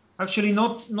 because actually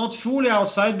not fully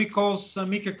outside, because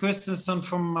Mika Christensen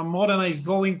from Modena is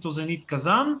going to Zenit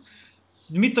Kazan.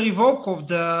 Dmitry Volkov,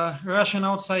 the Russian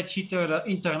outside hitter, the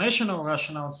international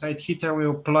Russian outside hitter,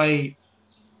 will play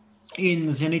in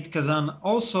Zenit Kazan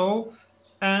also.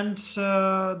 And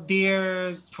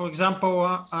for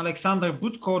example, Alexander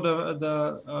Budko,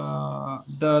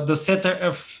 the setter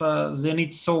of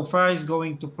Zenit so far, is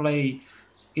going to play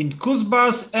in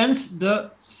Kuzbas, and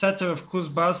the setter of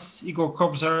Kuzbas, Igor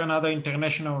Kobzar, another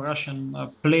international Russian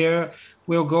player,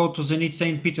 will go to Zenit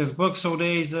St. Petersburg. So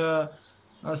there is a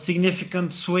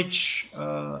significant switch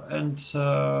and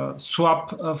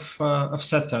swap of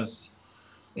setters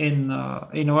in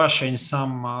Russia in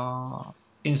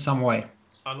some way.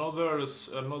 Another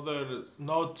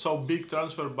not so big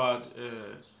transfer, but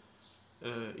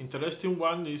interesting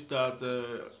one, is that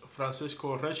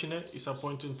Francesco Recine is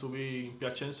appointed to be in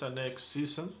Piacenza next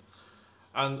season,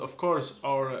 and of course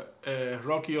our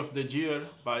Rookie of the Year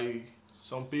by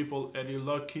some people, Eddie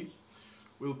Lucky,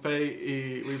 will play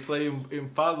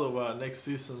in Padova next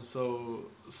season. So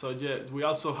yeah, we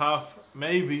also have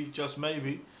just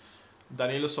maybe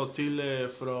Daniele Sottile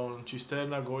from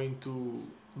Cisterna going to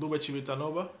Lube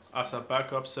Civitanova as a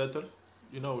backup setter,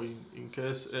 in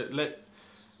case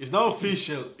it's not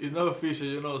official. It's not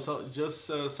official. So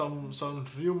just some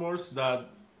rumors that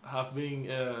have been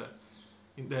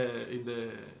in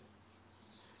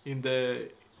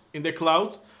the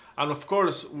cloud, and of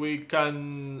course we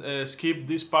can skip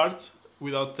this part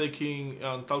without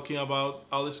talking about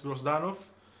Alex Grozdanov,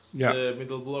 the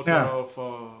middle blocker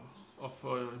of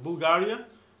Bulgaria,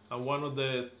 and one of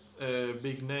the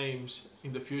big names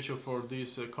in the future for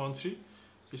this country.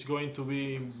 Is going to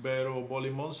be Bero Boli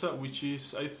Monza, which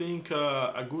is, I think,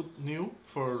 a good news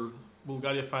for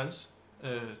Bulgaria fans,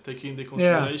 taking into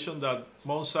consideration that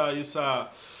Monza is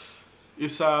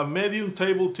a medium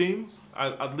table team,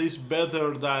 at least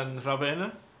better than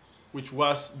Ravenna, which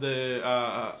was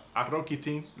a rookie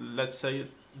team, let's say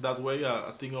it that way,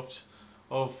 a team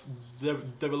of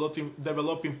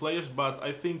developing players. But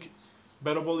I think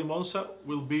Bero Boli Monza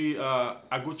will be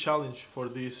a good challenge for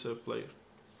this player.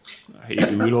 He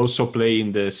will also play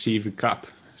in the CV Cup,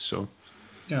 so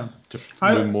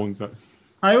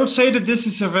I would say that this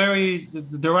is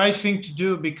the right thing to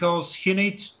do, because he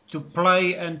needs to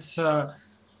play, and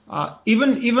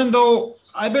even though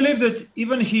I believe that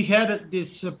even he had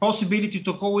this possibility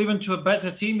to go even to a better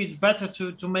team, it's better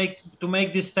to make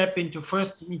this step into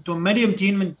a medium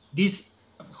team, and this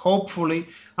hopefully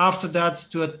after that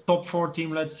to a top 4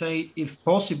 team, let's say, if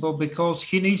possible, because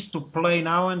he needs to play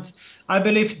now. And I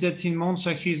believe that in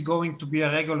Monza he's going to be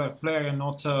a regular player and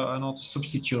not a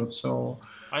substitute. So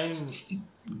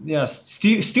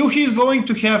still he's going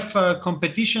to have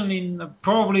competition in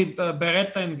probably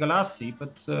Beretta and Galassi,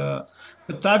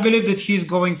 but I believe that he's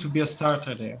going to be a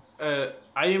starter there.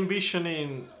 I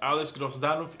envisioning Alex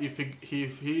Grozdanov if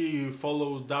he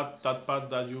follows that path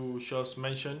that you just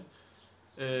mentioned.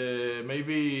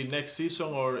 Maybe next season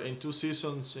or in 2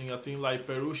 seasons in a team like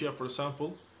Perugia, for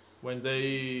example, when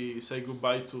they say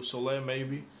goodbye to Solé,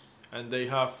 maybe, and they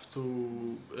have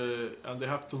to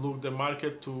look the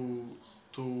market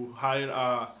to hire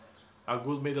a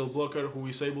good middle blocker who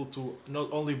is able to not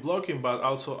only blocking but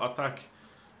also attack.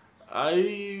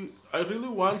 I really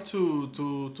want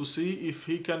to see if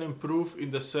he can improve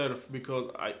in the serve, because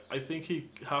I think he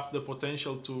have the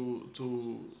potential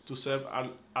to serve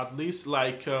at least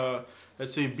like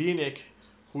let's say Binek,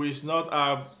 who is not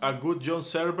a good John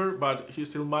server, but he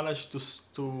still managed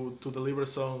to deliver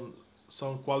some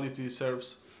quality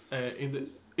serves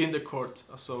in the court.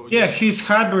 So he's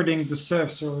hybriding the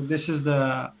serve. So this is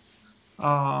the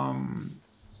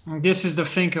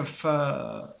thing of.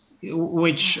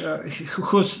 Who's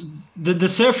the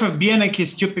serve of Bieniek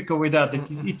is typical with that.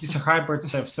 It is a hybrid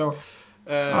serve. So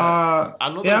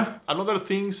another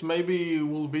things maybe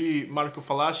will be Marco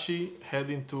Falaschi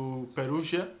heading to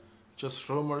Perugia, just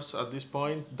rumors at this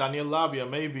point. Daniel Lavia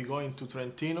maybe going to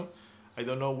Trentino. I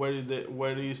don't know where the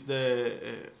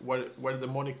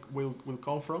money will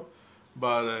come from,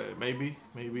 but maybe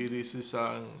this is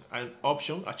an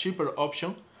option, a cheaper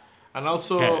option. And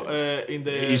also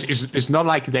it's not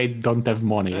like they don't have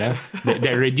money.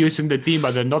 They're reducing the team,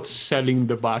 but they're not selling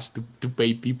the bus to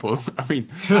pay people. I mean,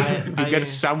 to get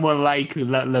someone like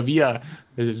Lavia,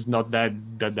 it is not that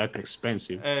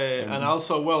expensive. And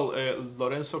also,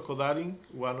 Lorenzo Codarin,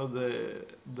 one of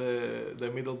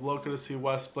the middle blockers, he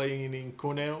was playing in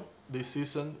Cuneo this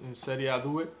season in Serie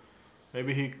A2.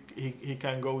 Maybe he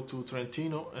can go to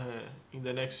Trentino in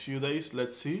the next few days.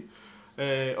 Let's see.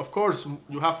 Of course,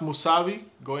 you have Musavi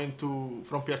going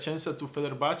from Piacenza to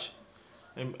Fenerbahce.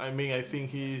 I think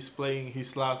he is playing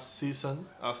his last season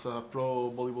as a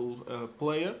pro volleyball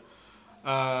player.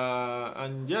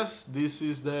 And yes, this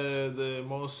is the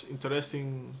most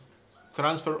interesting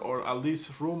transfer, or at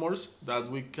least rumors that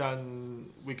we can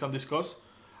discuss.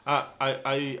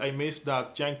 I missed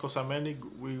that Jan Kosameni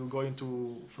will go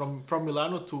from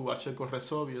Milano to Achelko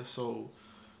Resovia, so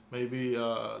maybe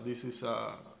this is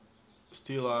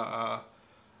still a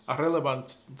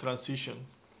relevant transition.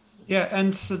 Yeah,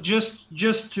 and so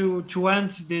just to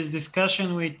end this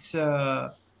discussion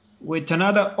with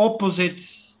another opposite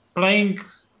playing,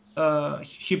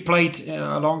 he played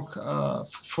along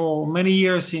for many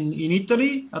years in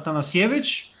Italy,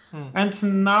 Atanasievich, and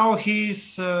now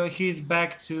he's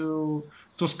back to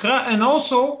Skra, and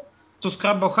also to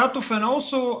Skra Bokhatov, and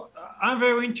also I'm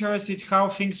very interested how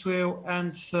things will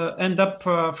end up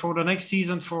for the next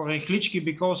season for Rychlicki,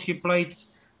 because he played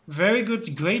very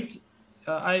good, great,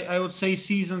 I would say,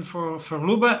 season for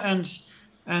Luba,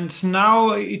 and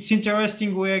now it's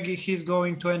interesting where he's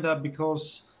going to end up,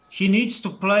 because he needs to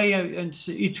play, and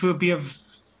it will be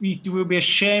a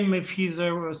shame if he's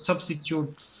a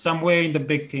substitute somewhere in the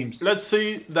big teams. Let's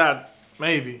say that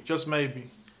maybe, just maybe,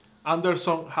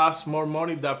 Anderson has more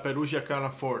money than Perugia can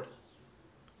afford.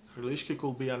 Hrilishki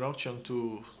could be an option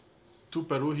to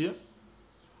Perugia.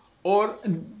 Or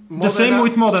the same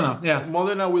with Modena, yeah.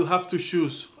 Modena will have to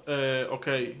choose.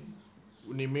 Okay,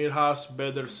 Nimir has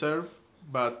better serve,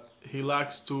 but he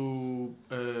lacks to,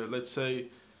 let's say,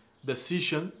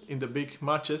 decision in the big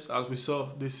matches, as we saw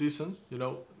this season. You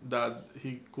know that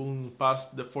he couldn't pass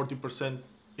the 40%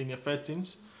 in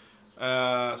effectiveness.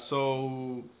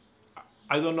 So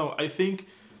I don't know. I think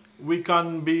we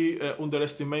can be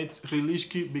underestimate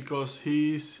Hrilishki because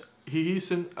he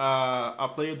isn't a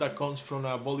player that comes from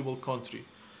a volleyball country.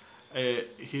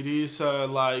 He is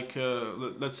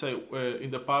let's say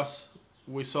in the past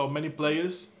we saw many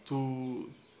players to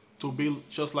build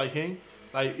just like him,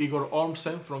 like Igor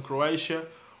Ormsen from Croatia,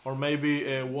 or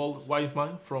maybe Walt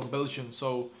Whiteman from Belgium.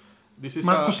 So this is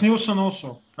Marcus Nilsson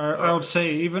also. I would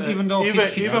say even though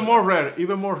even more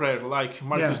rare, like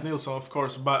Marcus Nilsson, of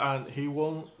course, and he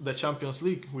won the Champions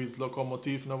League with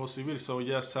Lokomotiv Novosibirsk. So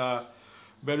yes,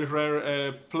 very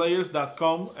rare players that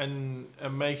come and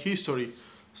make history.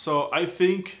 So I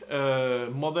think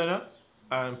Modena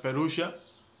and Perugia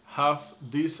have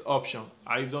this option.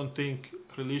 I don't think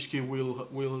Hrilishki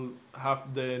will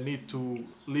have the need to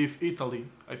leave Italy.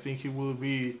 I think he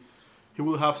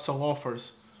will have some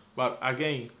offers, but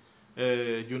again,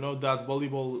 you know that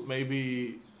volleyball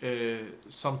maybe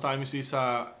sometimes is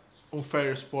a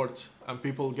unfair sport, and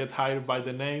people get hired by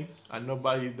the name and not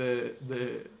by the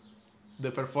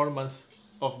performance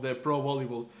of the pro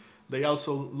volleyball. They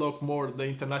also look more the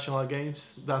international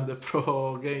games than the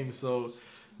pro games. So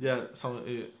yeah,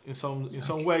 in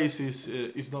some ways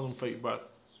it's not unfair,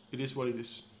 but it is what it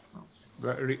is.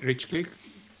 Rich Click,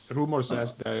 rumor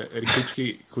says that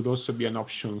Ricicchi could also be an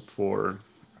option for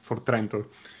Trento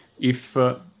if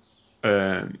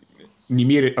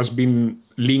Nimir has been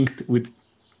linked with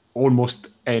almost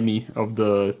any of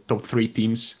the top 3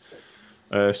 teams.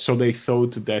 So they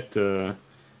thought that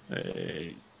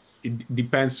it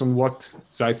depends on what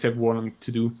Zaitsev wanted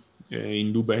to do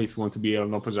in Lube, if you want to be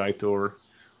an opposite or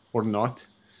not.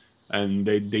 And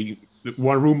they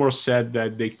one rumor said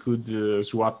that they could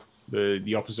swap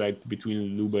the opposite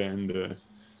between Lube and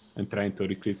Trento,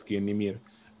 Ricicchi and Nimir.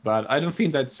 But I don't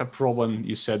think that's a problem.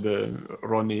 You said,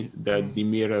 Ronnie, that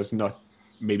Nimir is not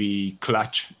maybe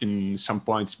clutch in some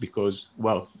points because,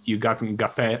 well, you got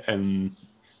Ngapé and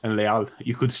Leal.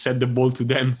 You could set the ball to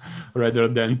them rather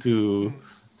than to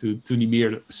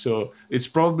Nimir. So it's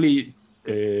probably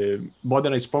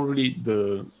Modena is probably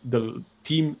the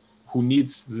team who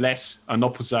needs less an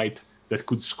opposite that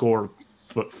could score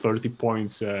 30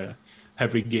 points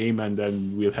every game, and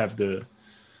then we'll have the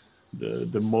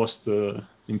most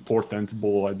important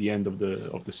ball at the end of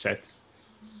the set,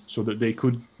 so that they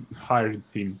could hire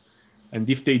him. And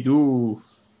if they do,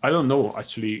 I don't know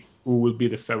actually who will be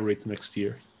the favorite next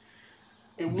year.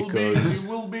 It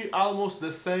will be almost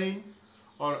the same,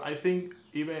 or I think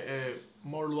even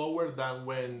more lower than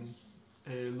when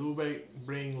Lube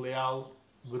bring Leal,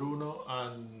 Bruno,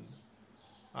 and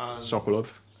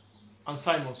Sokolov. And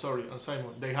Simon.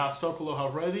 They have Sokolov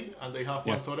already, and they have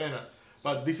Torena.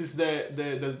 But this is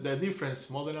the difference.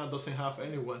 Modena doesn't have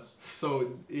anyone,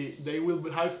 so they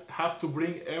will have to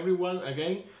bring everyone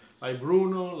again, like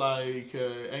Bruno, like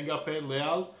Ngapé,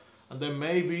 Leal, and then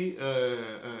maybe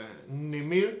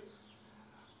Nimir.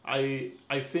 I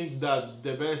think that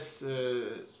the best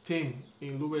team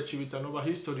in Lube Civitanova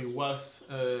history was,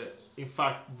 in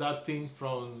fact, that team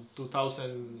from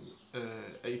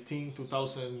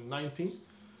 2018-2019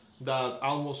 that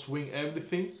almost win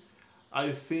everything.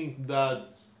 I think that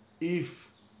if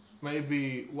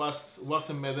maybe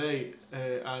wasn't Medei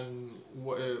and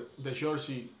the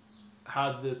Georgi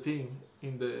had the team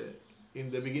in the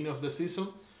beginning of the season,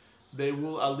 they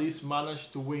will at least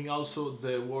manage to win also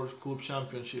the World Club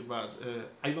Championship. But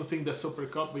I don't think the Super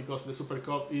Cup, because the Super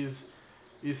Cup is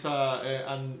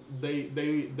and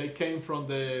they came from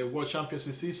the World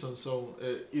Championship season, so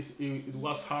it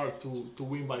was hard to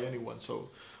win by anyone. So.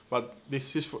 But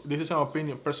this is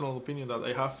an personal opinion that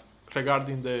I have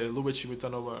regarding the Lube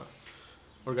Civitanova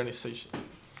organization.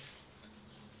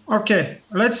 Okay,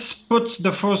 let's put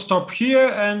the full stop here,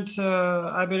 and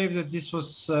I believe that this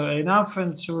was enough,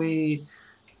 and we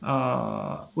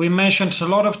mentioned a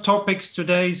lot of topics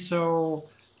today. So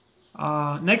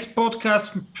next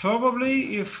podcast,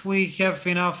 probably, if we have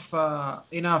enough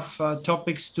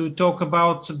topics to talk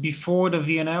about before the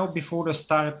VNL, before the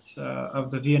start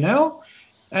of the VNL.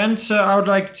 And I would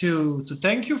like to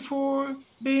thank you for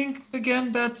being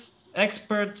again that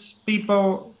expert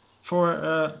people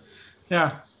for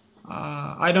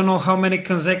I don't know how many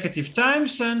consecutive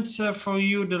times. And for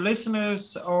you, the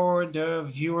listeners or the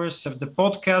viewers of the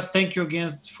podcast, thank you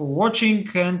again for watching,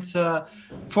 and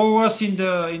follow us in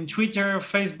Twitter,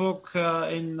 Facebook,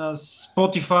 in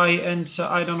Spotify, and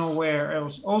I don't know where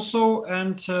else also.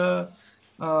 And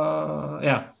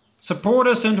yeah, support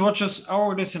us and watch us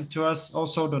or listen to us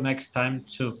also the next time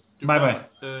too. Bye bye.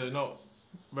 No,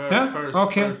 Yeah? first,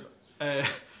 Okay.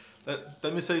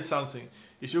 let me say something.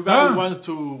 If you guys Ah. want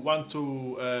to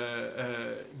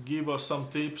give us some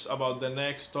tips about the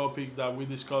next topic that we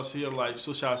discuss here, like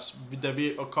such as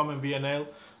the common VNL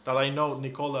that I know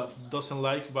Nicola doesn't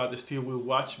like, but still will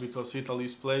watch because Italy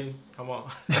is playing. Come on,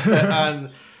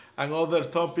 and other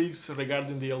topics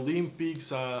regarding the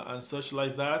Olympics and such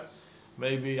like that.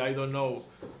 Maybe I don't know.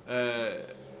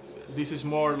 This is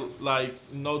more like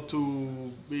not to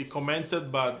be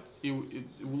commented, but it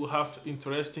will have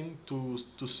interesting to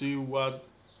see what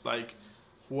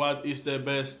is the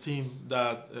best team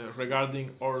that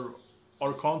regarding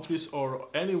our countries or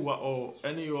any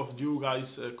of you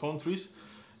guys countries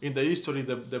in the history,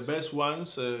 the best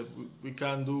ones. We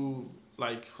can do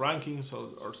like rankings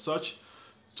or such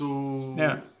to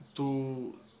Yeah.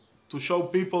 to show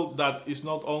people that it's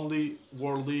not only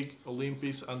World League,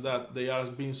 Olympics, and that there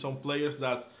have been some players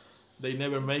that they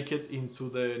never make it into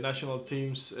the national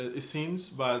teams scenes,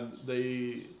 but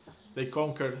they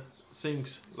conquer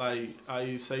things like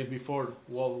I said before,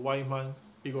 Walt Whiteman,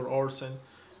 Igor Orsen,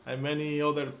 and many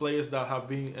other players that have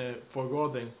been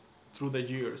forgotten through the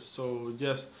years. So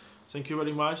yes, thank you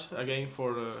very much again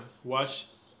for watch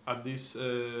at this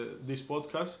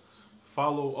podcast.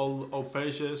 Follow all our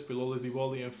pages, Below the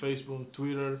Volley on Facebook,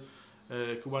 Twitter,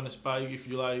 Cuban Spike. If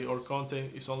you like our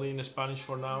content, it's only in Spanish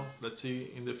for now. Let's see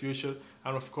in the future.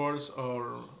 And of course,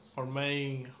 our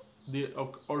main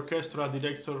orchestra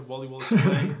director, Volleyball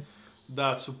Spain,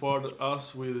 that support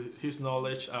us with his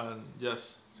knowledge. And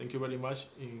yes, thank you very much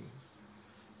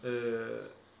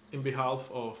in behalf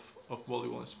of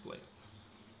Volleyball Spain.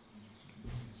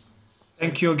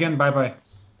 Thank you again. Bye bye.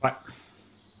 Bye.